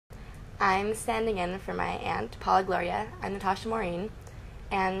I'm standing in for my aunt, Paula Gloria. I'm Natasha Maureen,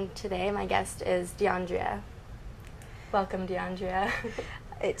 and today my guest is Dyandria. Welcome, Dyandria.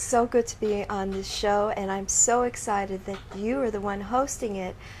 It's so good to be on this show, and I'm so excited that you are the one hosting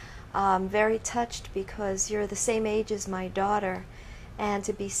it. I'm very touched because you're the same age as my daughter, and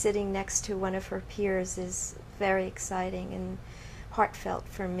to be sitting next to one of her peers is very exciting and heartfelt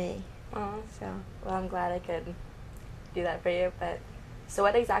for me. Well, I'm glad I could do that for you. But so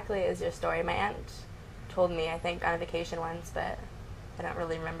what exactly is your story? My aunt told me, I think, on a vacation once, but I don't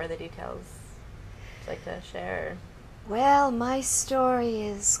really remember the details. Would you like to share? Well, my story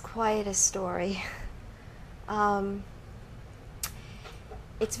is quite a story.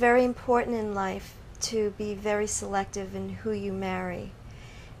 It's very important in life to be very selective in who you marry.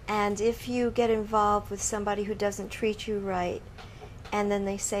 And if you get involved with somebody who doesn't treat you right, and then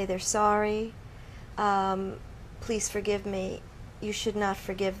they say they're sorry, please forgive me, you should not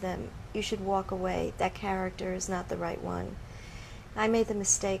forgive them. You should walk away. That character is not the right one. I made the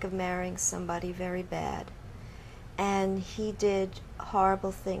mistake of marrying somebody very bad, and he did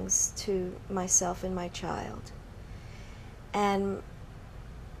horrible things to myself and my child. And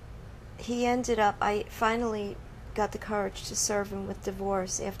he ended up, I finally got the courage to serve him with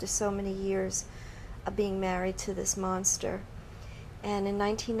divorce after so many years of being married to this monster. And in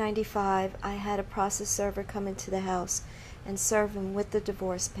 1995, I had a process server come into the house and serve him with the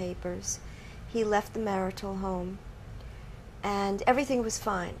divorce papers. He left the marital home, and everything was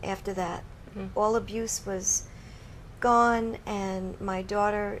fine after that. All abuse was gone, and my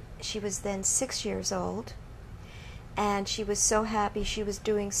daughter, she was then 6 years old, and she was so happy. She was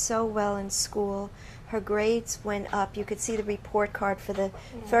doing so well in school. Her grades went up. You could see the report card for the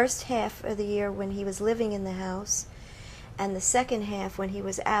first half of the year when he was living in the house, and the second half when he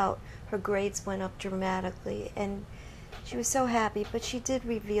was out, her grades went up dramatically, and she was so happy. But she did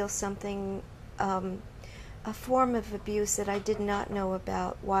reveal something, a form of abuse that I did not know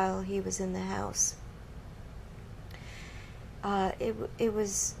about while he was in the house. It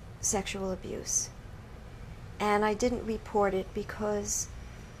was sexual abuse, and I didn't report it because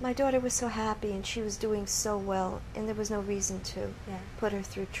my daughter was so happy and she was doing so well, and there was no reason to put her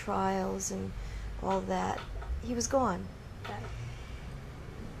through trials and all that. He was gone.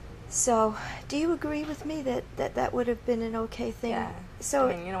 So, do you agree with me that would have been an okay thing? Yeah. So,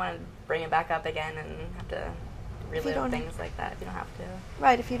 I mean, you don't want to bring it back up again and have to relive things like that if you don't have to.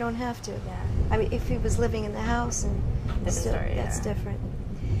 Right, if you don't have to. Yeah. I mean, if he was living in the house, and still, story, that's different.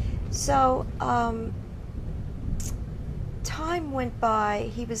 So, time went by.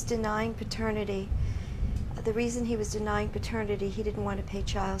 He was denying paternity. The reason he was denying paternity, he didn't want to pay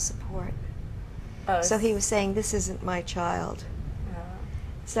child support. Oh, so he was saying, this isn't my child.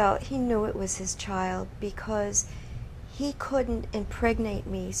 So he knew it was his child because he couldn't impregnate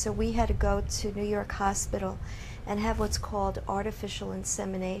me, so we had to go to New York Hospital and have what's called artificial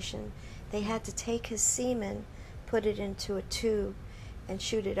insemination. They had to take his semen, put it into a tube, and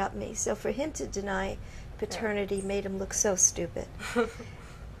shoot it up me. So for him to deny paternity made him look so stupid.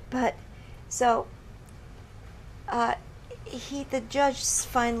 But, so, the judge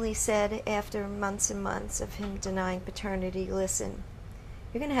finally said, after months and months of him denying paternity, listen,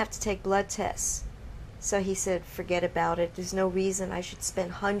 you're going to have to take blood tests. So he said, forget about it. There's no reason I should spend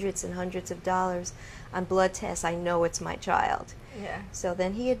hundreds and hundreds of dollars on blood tests. I know it's my child. Yeah. So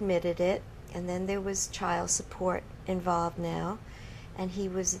then he admitted it, and then there was child support involved now, and he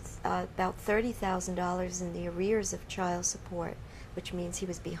was about $30,000 in the arrears of child support, which means he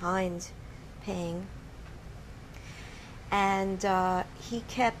was behind paying. And he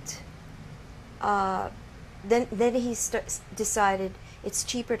kept, then he decided it's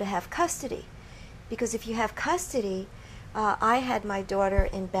cheaper to have custody, because if you have custody, I had my daughter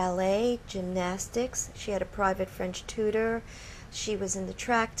in ballet, gymnastics. She had a private French tutor. She was in the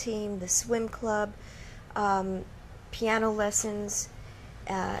track team, the swim club, piano lessons.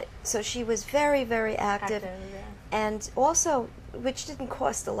 So she was very, very active. And also, which didn't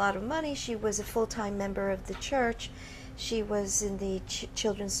cost a lot of money, she was a full-time member of the church. She was in the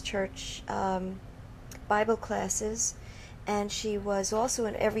children's church Bible classes, and she was also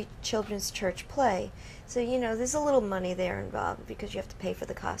in every children's church play. So, you know, there's a little money there involved because you have to pay for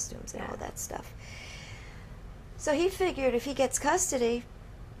the costumes and all that stuff. So he figured if he gets custody,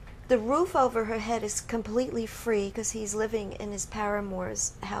 the roof over her head is completely free because he's living in his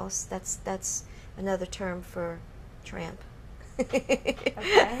paramour's house. That's another term for tramp.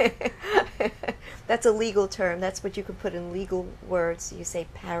 Okay. That's a legal term. That's what you could put in legal words. You say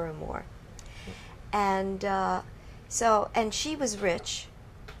paramour. And and she was rich.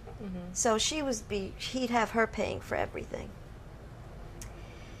 So he'd have her paying for everything.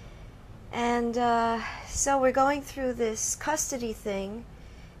 And so we're going through this custody thing,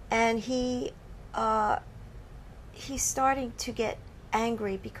 and he's starting to get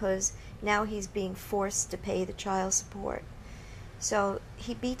angry because now he's being forced to pay the child support. So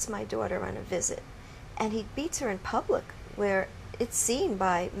he beats my daughter on a visit, and he beats her in public where it's seen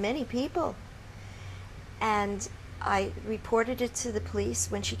by many people. And I reported it to the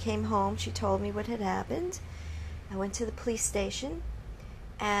police. When she came home, she told me what had happened. I went to the police station,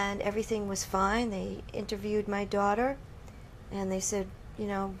 and everything was fine. They interviewed my daughter, and they said,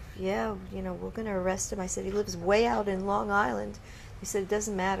 yeah, we're going to arrest him. I said, he lives way out in Long Island. They said, it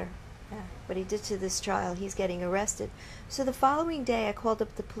doesn't matter what he did to this child. He's getting arrested. So the following day, I called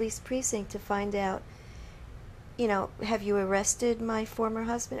up the police precinct to find out, have you arrested my former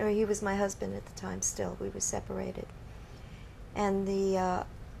husband? Or he was my husband at the time still. We were separated. And the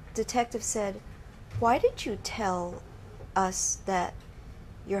detective said, why did you tell us that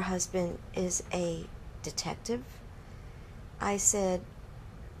your husband is a detective? I said,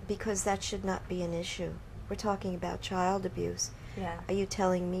 because that should not be an issue. We're talking about child abuse. Yeah. Are you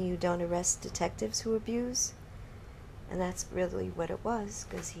telling me you don't arrest detectives who abuse? And that's really what it was,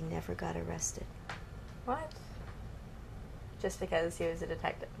 because he never got arrested. What? Just because he was a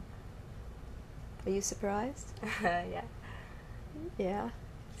detective? Are you surprised? Yeah. Yeah.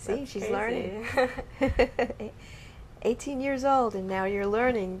 See, That's she's crazy. learning. 18 years old, and now you're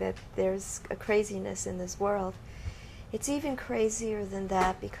learning that there's a craziness in this world. It's even crazier than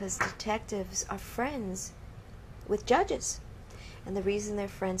that because detectives are friends with judges. And the reason they're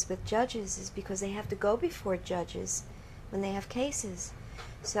friends with judges is because they have to go before judges when they have cases.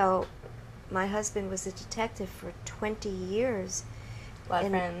 So my husband was a detective for 20 years. A lot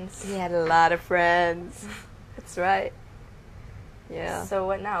of friends. He had a lot of friends. That's right. Yeah. So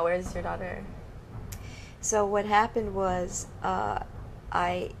what now? Where's your daughter? So what happened was, after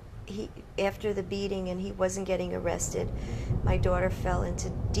the beating and he wasn't getting arrested, my daughter fell into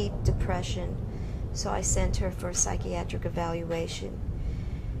deep depression. So I sent her for a psychiatric evaluation.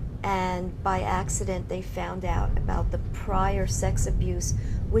 And by accident, they found out about the prior sex abuse,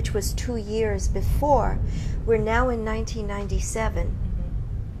 which was 2 years before. We're now in 1997,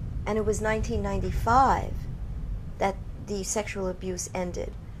 and it was 1995 that the sexual abuse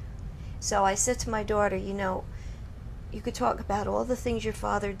ended. So I said to my daughter, you could talk about all the things your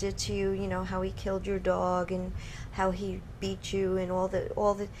father did to you, how he killed your dog and how he beat you and all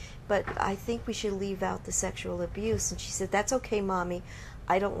the, but I think we should leave out the sexual abuse. And she said, that's okay, Mommy.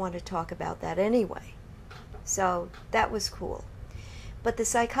 I don't want to talk about that anyway. So that was cool. But the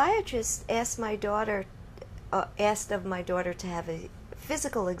psychiatrist asked of my daughter to have a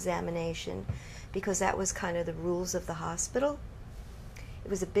physical examination because that was kind of the rules of the hospital. It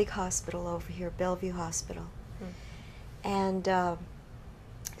was a big hospital over here, Bellevue Hospital. And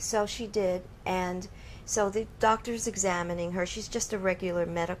so she did, and so the doctor's examining her. She's just a regular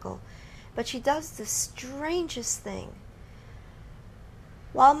medical. But she does the strangest thing.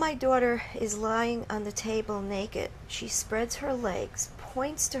 While my daughter is lying on the table naked, she spreads her legs,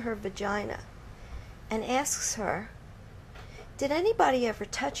 points to her vagina, and asks her, did anybody ever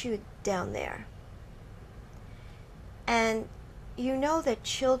touch you down there? And you know that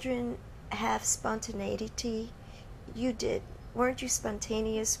children have spontaneity. You did. Weren't you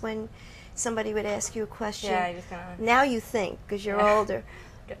spontaneous when somebody would ask you a question? Yeah, I just kind of... Now you think, because you're older.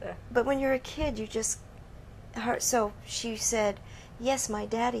 Gotta... But when you're a kid, you just... So she said, yes, my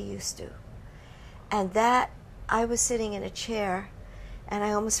daddy used to. And that, I was sitting in a chair, and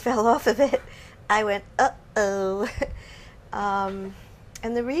I almost fell off of it. I went, uh-oh. And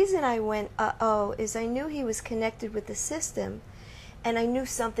the reason I went, uh-oh, is I knew he was connected with the system, and I knew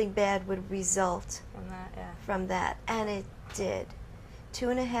something bad would result from that, and it did.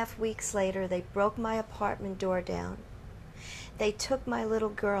 2.5 weeks later, they broke my apartment door down. They took my little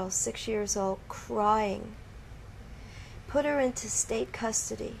girl, 6 years old, crying, put her into state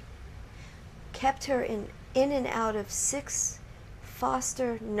custody, kept her in and out of 6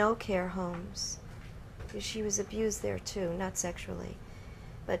 foster no-care homes, because she was abused there too, not sexually,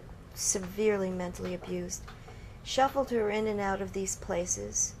 but severely mentally abused. Shuffled her in and out of these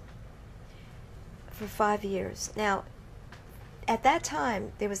places for 5 years. Now, at that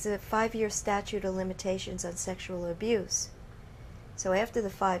time, there was a 5-year statute of limitations on sexual abuse. So after the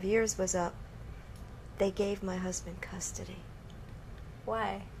 5 years was up, they gave my husband custody.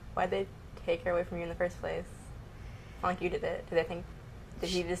 Why? Why'd they take her away from you in the first place? Not like you did it. Did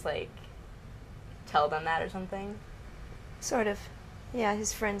he just, tell them that or something? Sort of. Yeah,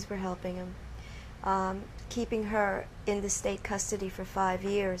 his friends were helping him. Keeping her in the state custody for 5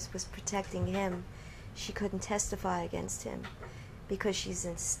 years was protecting him. She couldn't testify against him. because she's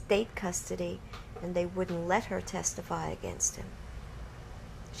in state custody and they wouldn't let her testify against him.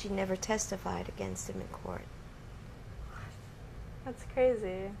 She never testified against him in court. That's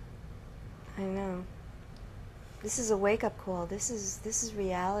crazy. I know. This is a wake-up call. This is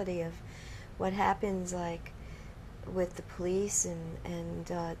reality of what happens, like, with the police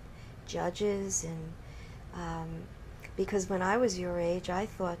and judges, and because when I was your age, I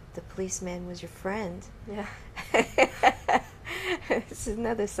thought the policeman was your friend. Yeah. This is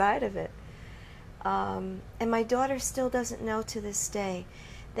another side of it. And my daughter still doesn't know to this day.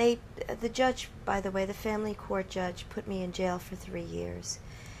 The judge, by the way, the family court judge, put me in jail for 3 years.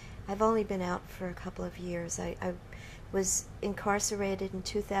 I've only been out for a couple of years. I was incarcerated in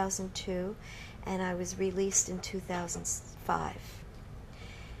 2002, and I was released in 2005.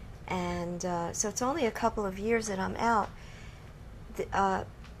 And so it's only a couple of years that I'm out. The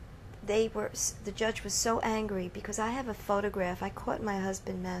judge was so angry because I have a photograph. I caught my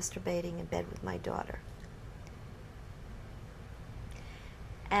husband masturbating in bed with my daughter.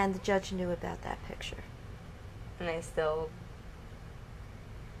 And the judge knew about that picture. And they still...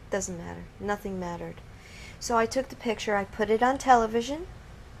 Doesn't matter. Nothing mattered. So I took the picture, I put it on television,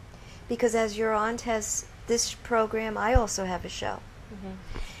 because as your aunt has this program, I also have a show. Mm-hmm.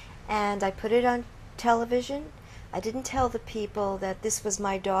 And I put it on television. I didn't tell the people that this was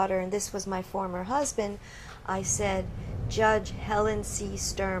my daughter and this was my former husband. I said, Judge Helen C.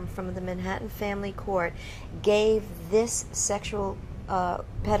 Sturm from the Manhattan Family Court gave this sexual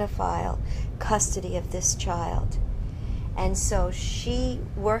pedophile custody of this child. And so she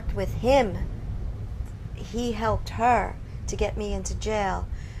worked with him. He helped her to get me into jail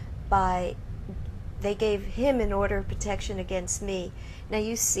they gave him an order of protection against me. Now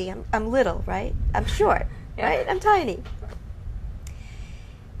you see, I'm little, right? I'm short, Yeah. right? I'm tiny.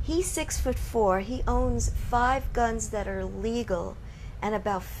 He's 6'4". He owns 5 guns that are legal and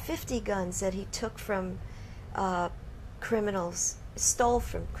about 50 guns that he took from criminals, stole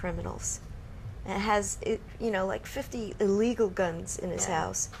from criminals. And has, like 50 illegal guns in his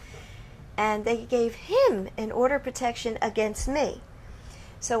house. And they gave him an order of protection against me.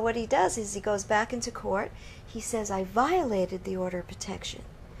 So what he does is he goes back into court. He says, I violated the order of protection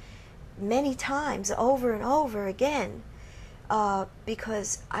many times, over and over again,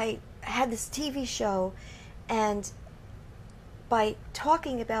 because I had this TV show, and by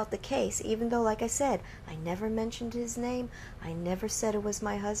talking about the case, even though, like I said, I never mentioned his name, I never said it was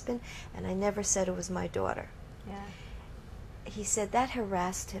my husband, and I never said it was my daughter. Yeah. He said that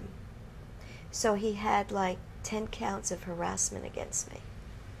harassed him. So he had like 10 counts of harassment against me.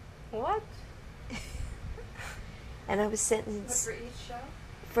 What? And I was sentenced... But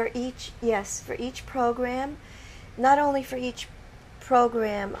for each show? For each program. Not only for each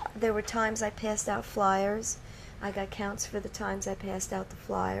program, there were times I passed out flyers. I got counts for the times I passed out the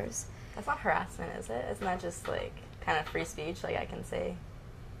flyers. That's not harassment, is it? Isn't that just, like, kind of free speech, like I can say?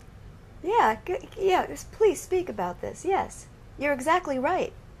 Yeah, please speak about this. Yes, you're exactly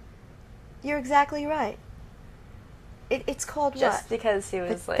right. You're exactly right. It's called Just what? Just because he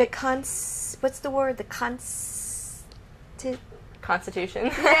was, what's the word? Constitution?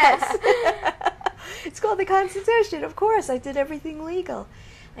 Yes. It's called the Constitution, of course. I did everything legal.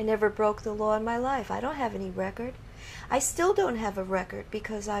 I never broke the law in my life. I don't have any record. I still don't have a record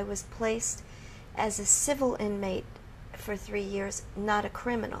because I was placed as a civil inmate for 3 years, not a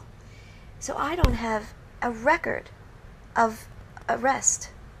criminal. So I don't have a record of arrest.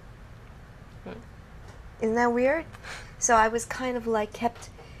 Isn't that weird? So I was kind of like kept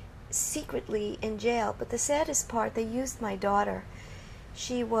secretly in jail. But the saddest part, they used my daughter.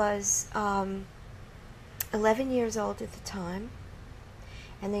 She was 11 years old at the time.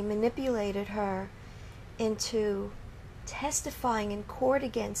 And they manipulated her into testifying in court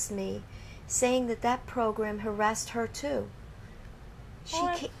against me, saying that that program harassed her too.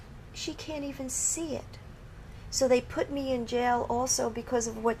 She can't even see it. So they put me in jail also because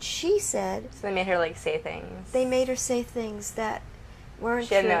of what she said. So they made her, like, say things. They made her say things that weren't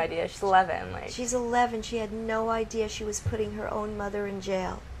true. She had no idea. She's 11. She's 11. She had no idea she was putting her own mother in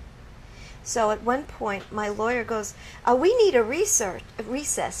jail. So at one point, my lawyer goes, we need a recess.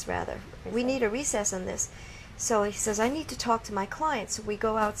 We need a recess on this. So he says, I need to talk to my client. So we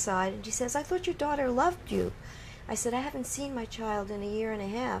go outside, and she says, I thought your daughter loved you. I said, I haven't seen my child in a year and a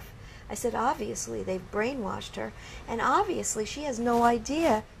half. I said, obviously, they've brainwashed her, and obviously she has no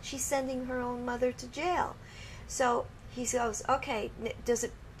idea she's sending her own mother to jail. So he goes, okay,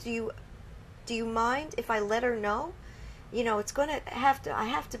 do you mind if I let her know? It's going to I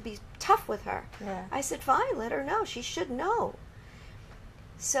have to be tough with her. Yeah. I said, fine, let her know. She should know.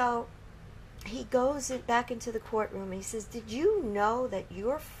 So he goes back into the courtroom and he says, "Did you know that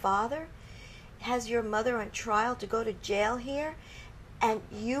your father has your mother on trial to go to jail here, and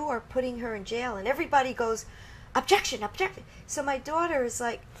you are putting her in jail?" And everybody goes, "Objection, objection." So my daughter is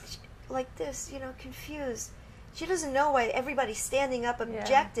like this, confused. She doesn't know why everybody's standing up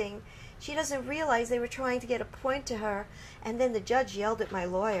objecting. Yeah. She doesn't realize they were trying to get a point to her, and then the judge yelled at my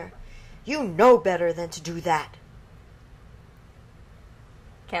lawyer, "You know better than to do that."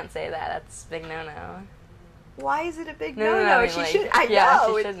 Can't say that. That's a big no-no. Why is it a big no-no? No, she should. I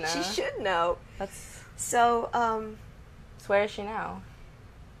know. She should know. She should know. That's so. So where is she now?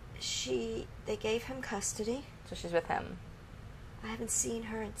 They gave him custody. So she's with him. I haven't seen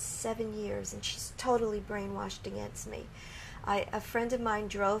her in 7 years, and she's totally brainwashed against me. A friend of mine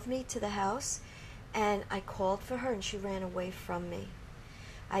drove me to the house, and I called for her, and she ran away from me.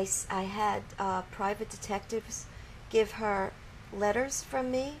 I had private detectives give her letters from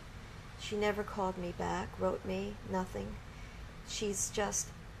me. She never called me back, wrote me, nothing. She's just,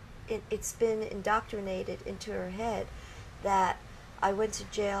 it's been indoctrinated into her head that I went to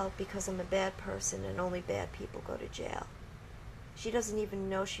jail because I'm a bad person and only bad people go to jail. She doesn't even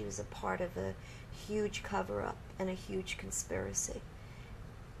know she was a part of a huge cover-up and a huge conspiracy.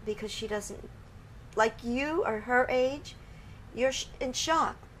 Because she doesn't, like you or her age, you're in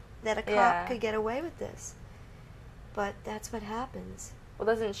shock that a cop could get away with this. But that's what happens. Well,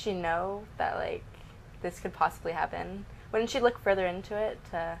 doesn't she know that, this could possibly happen? Wouldn't she look further into it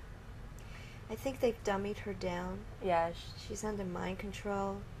to... I think they've dummied her down. Yeah. She's under mind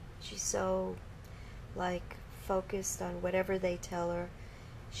control. She's so, focused on whatever they tell her.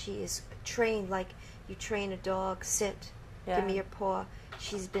 She is trained like you train a dog, sit, give me your paw.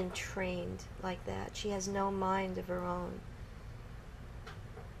 She's been trained like that. She has no mind of her own.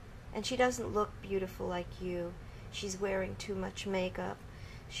 And she doesn't look beautiful like you. She's wearing too much makeup.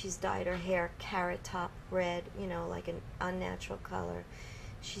 She's dyed her hair carrot top red, like an unnatural color.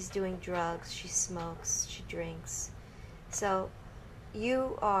 She's doing drugs. She smokes. She drinks. So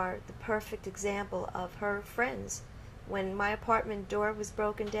you are the perfect example of her friends. When my apartment door was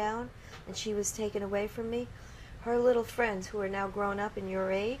broken down and she was taken away from me, her little friends who are now grown up in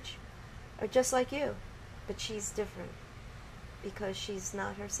your age are just like you. But she's different because she's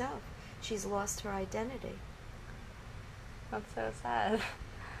not herself. She's lost her identity. That's so sad.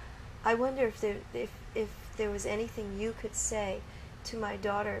 I wonder if there was anything you could say to my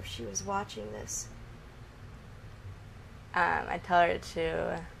daughter if she was watching this. I'd tell her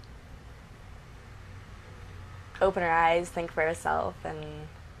to open her eyes, think for herself, and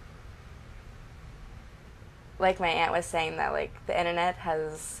like my aunt was saying, that the internet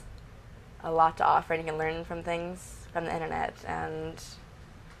has a lot to offer and you can learn from things from the internet. And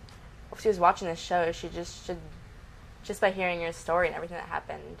if she was watching this show, she just by hearing your story and everything that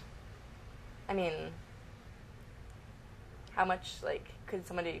happened, I mean, how much could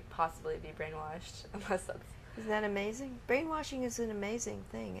somebody possibly be brainwashed? Unless that's... Isn't that amazing? Brainwashing is an amazing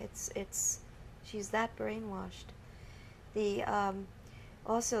thing. She's that brainwashed.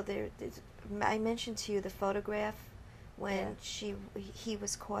 Also I mentioned to you the photograph when he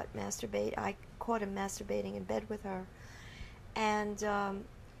was caught masturbating. I caught him masturbating in bed with her, and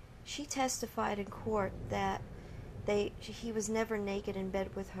she testified in court that he was never naked in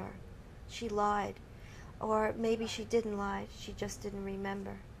bed with her. She lied, or maybe she didn't lie. She just didn't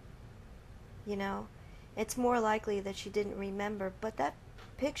remember. It's more likely that she didn't remember, but that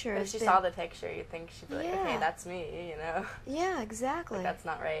picture if she saw the picture, you'd think she'd be like, okay, that's me, Yeah, exactly. That's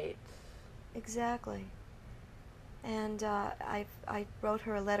not right. Exactly. And I wrote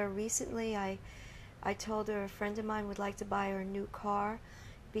her a letter recently. I told her a friend of mine would like to buy her a new car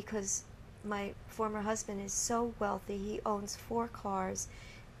because my former husband is so wealthy. He owns 4 cars,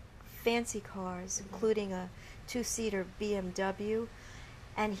 fancy cars, including a 2-seater BMW.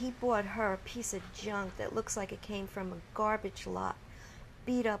 And he bought her a piece of junk that looks like it came from a garbage lot,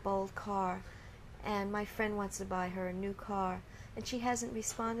 beat up old car. And my friend wants to buy her a new car, and she hasn't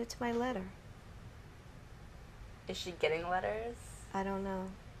responded to my letter. Is she getting letters? I don't know.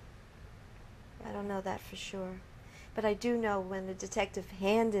 I don't know that for sure. But I do know when the detective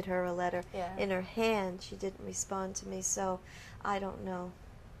handed her a letter in her hand, she didn't respond to me, so I don't know.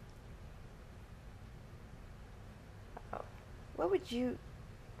 Oh. What would you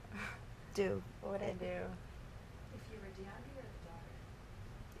do? What would I do? If you were Dyandria or the daughter?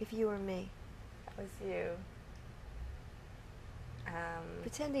 If you were me. That was you.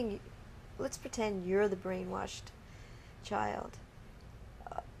 Let's pretend you're the brainwashed child.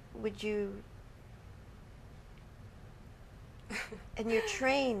 Would you... And you're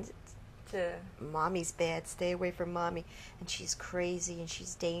trained to... Mommy's bad, stay away from mommy, and she's crazy and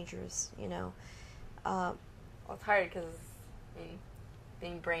she's dangerous, you know. Well, it's hard because, I mean,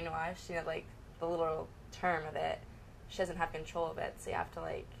 being brainwashed, you know, like, the little term of it, she doesn't have control of it, so you have to,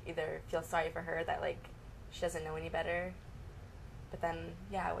 like, either feel sorry for her that, like, she doesn't know any better, but then,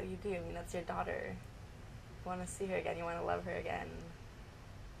 yeah, what do you do? I mean, that's your daughter. You want to see her again, you want to love her again.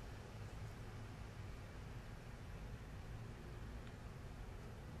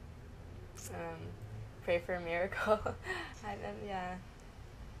 Pray for a miracle. Yeah.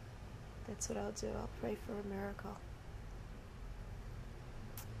 That's what I'll do. I'll pray for a miracle.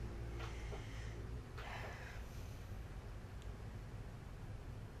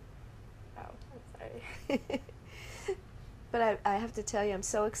 Oh, I'm sorry. But I have to tell you, I'm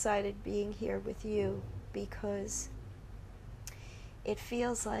so excited being here with you because it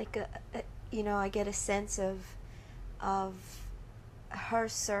feels like, you know, I get a sense of her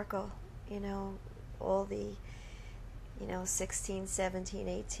circle, you know, all the, you know, 16, 17,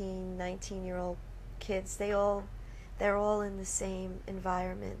 18, 19-year-old kids, they're all in the same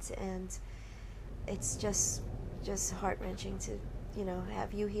environment, and it's just heart-wrenching to, you know,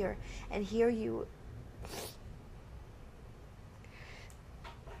 have you here and hear you.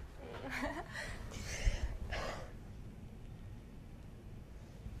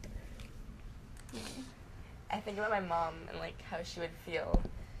 I think about my mom and, like, how she would feel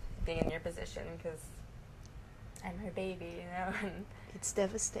being in your position, because I'm her baby, you know? And it's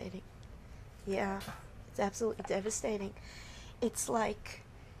devastating. Yeah, it's absolutely devastating. It's like,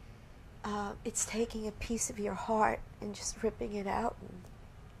 it's taking a piece of your heart and just ripping it out and,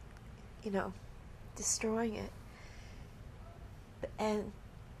 you know, destroying it. And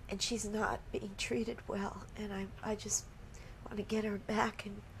she's not being treated well, and I just want to get her back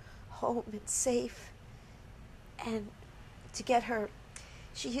and home and safe. And to get her,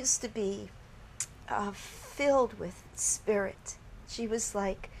 she used to be filled with spirit. She was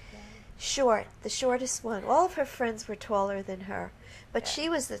like short, the shortest one. All of her friends were taller than her, but she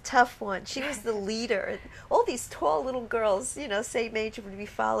was the tough one. She was the leader. All these tall little girls, you know, same age, would be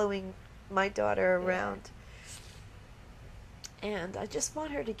following my daughter around. And I just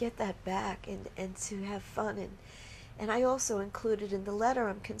want her to get that back and to have fun. And I also included in the letter,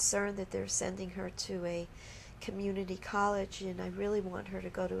 I'm concerned that they're sending her to a community college, and I really want her to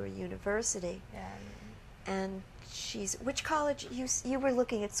go to a university. yeah. And which college, you were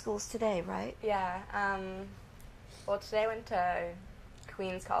looking at schools today, right? Yeah. Well, today I went to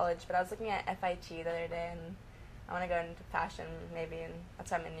Queens College, but I was looking at FIT the other day, and I want to go into fashion maybe, and that's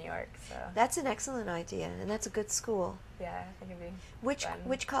why I'm in New York. So That's an excellent idea, and that's a good school. yeah, I think it'd be fun.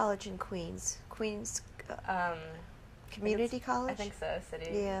 Which college in Queens? Queens Community College? I think so. City.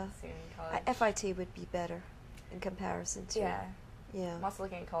 Yeah. College. FIT would be better in comparison to. Yeah. Yeah. I'm also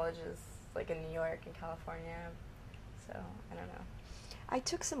looking at colleges like in New York and California, so I don't know. I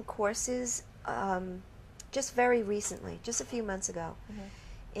took some courses just very recently, just a few months ago,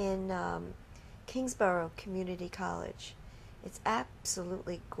 in Kingsborough Community College. It's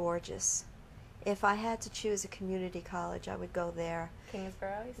absolutely gorgeous. If I had to choose a community college, I would go there.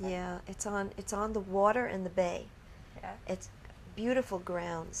 Kingsborough, you said? Yeah, it's on the water and the bay. Yeah. It's beautiful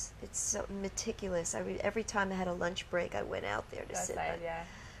grounds. It's so meticulous. Every time I had a lunch break, I went out there to sit. Outside, yeah.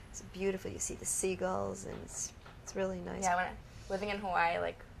 It's beautiful. You see the seagulls, and it's really nice. Yeah, living in Hawaii,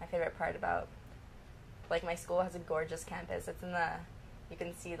 like, my favorite part about, like, my school has a gorgeous campus. It's you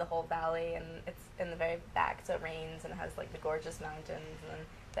can see the whole valley, and it's in the very back, so it rains, and it has, like, the gorgeous mountains and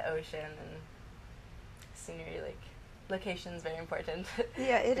the ocean, and scenery, like, location's very important.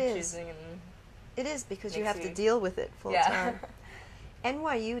 Yeah, it is. Choosing and it is, because you have to deal with it full time.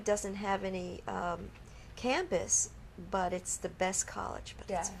 NYU doesn't have any campus, but it's the best college, but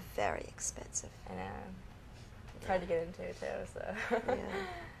it's very expensive. I know. It's hard to get into, too, so. Yeah.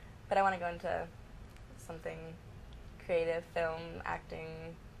 But I want to go into something creative, film, acting,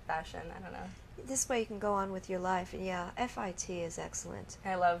 fashion, I don't know. This way you can go on with your life, and yeah, FIT is excellent.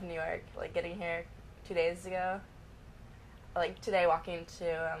 I love New York, like, getting here 2 days ago. Like, today, walking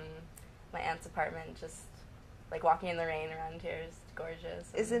to my aunt's apartment, just, like, walking in the rain around here is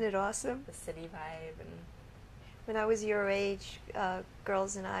gorgeous. Isn't it awesome? The city vibe. And when I was your age,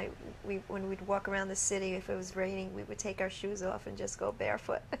 girls and I, when we'd walk around the city, if it was raining, we would take our shoes off and just go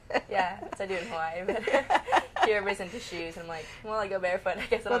barefoot. Yeah, that's what I do in Hawaii, but here everybody's into shoes, and I'm like, well, I go barefoot, I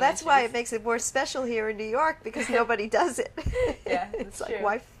guess I don't Well, that's need why shoes. it makes it more special here in New York, because nobody does it. Yeah, it's that's like, true.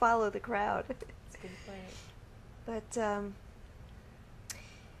 why follow the crowd? That's a good point. But,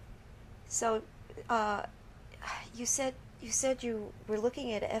 so, you said you were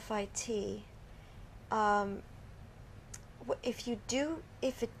looking at FIT. if you do,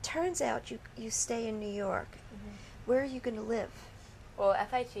 if it turns out you stay in New York, Mm-hmm. where are you going to live? Well,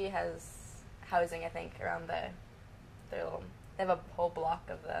 FIT has housing, I think, around their little. They have a whole block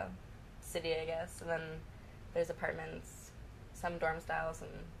of the city, I guess, and then there's apartments, some dorm styles,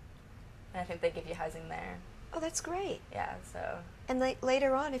 and I think they give you housing there. Oh, that's great. Yeah, so. And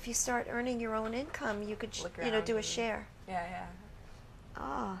later on, if you start earning your own income, you could, Look do a around share. Yeah, yeah.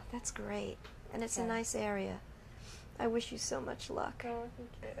 Ah, that's great. And it's a Yeah. nice area. I wish you so much luck. Oh,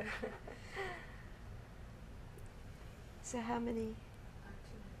 thank you. So how many?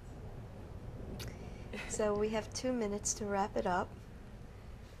 2 minutes. So we have 2 minutes to wrap it up.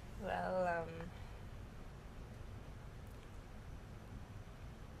 Well,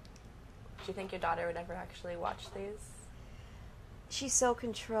 do you think your daughter would ever actually watch these? She's so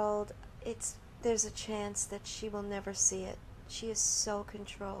controlled. There's a chance that she will never see it. She is so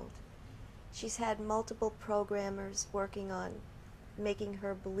controlled. She's had multiple programmers working on making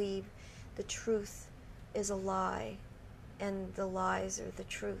her believe the truth is a lie and the lies are the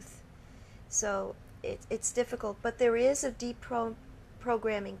truth. So it's difficult, but there is a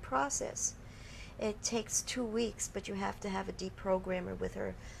deprogramming process. It takes 2 weeks, but you have to have a deprogrammer with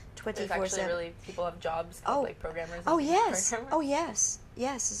her 24/7. There's actually really people have jobs called like programmers. Oh and yes. programmers? Oh yes.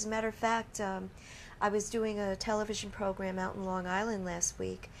 Yes. As a matter of fact, I was doing a television program out in Long Island last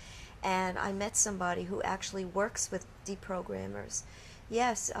week, and I met somebody who actually works with deprogrammers.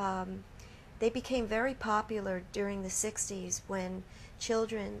 Yes, they became very popular during the 60s when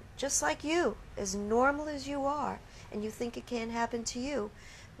children, just like you, as normal as you are, and you think it can't happen to you,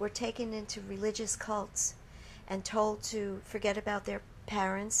 were taken into religious cults and told to forget about their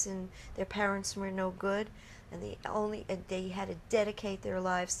parents, and their parents were no good, and they had to dedicate their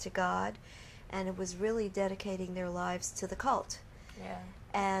lives to God, and it was really dedicating their lives to the cult. Yeah.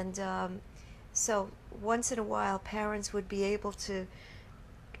 And so once in a while, parents would be able to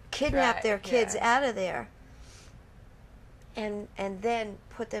kidnap their kids out of there and then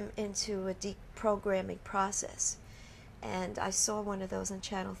put them into a deprogramming process. And I saw one of those on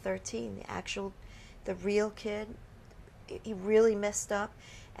Channel 13, the real kid. He really messed up,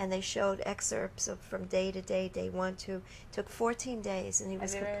 and they showed excerpts from day to day, day 1, 2. Took 14 days, and he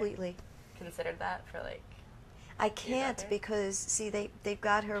was completely... considered that for like... I can't, because, see, they've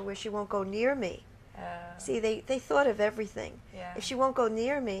got her where she won't go near me. See, they thought of everything. Yeah. If she won't go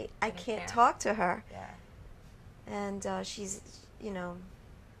near me, I can't talk to her. Yeah. And she's, Well,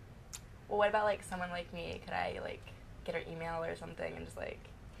 what about like someone like me? Could I like get her email or something and just like...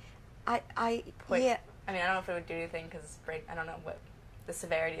 yeah. I mean, I don't know if it would do anything because I don't know what the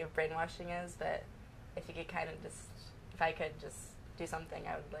severity of brainwashing is, but if you could kind of if I could just do something,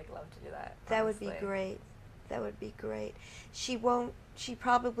 I would like love to do that. That would be great. That would be great. She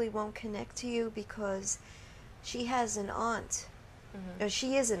probably won't connect to you because she has an aunt. Mm-hmm. Or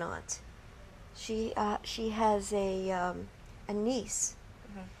she is an aunt. She has a niece.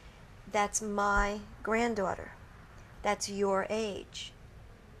 Mm-hmm. That's my granddaughter. That's your age.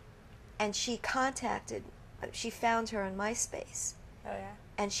 And she found her on MySpace. Oh yeah.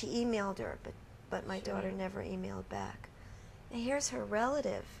 And she emailed her, but my daughter never emailed back. And here's her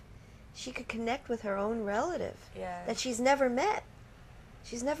relative. She could connect with her own relative that she's never met.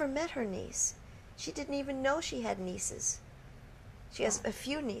 She's never met her niece. She didn't even know she had nieces. She has a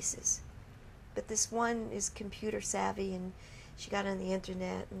few nieces, but this one is computer savvy, and she got on the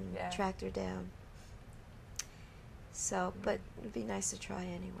internet and tracked her down. So, but it'd be nice to try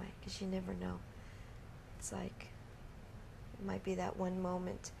anyway, because you never know. It's like, it might be that one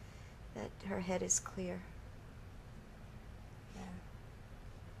moment that her head is clear. Yeah.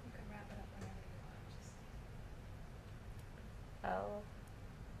 You can wrap it up whenever you want. Well,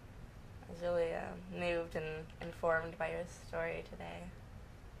 I was really moved and informed by your story today,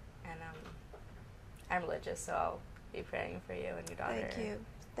 and I'm religious, so I'll be praying for you and your daughter.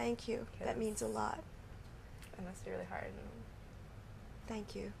 Thank you. That means a lot. It must be really hard.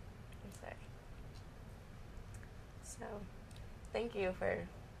 Thank you. I'm sorry. So, thank you for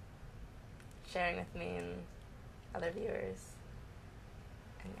sharing with me and other viewers.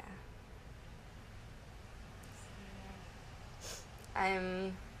 And yeah.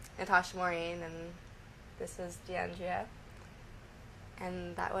 I'm Natasha Maureen, and this is Dyandria.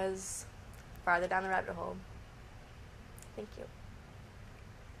 And that was Farther Down the Rabbit Hole. Thank you.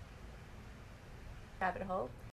 Rabbit hole.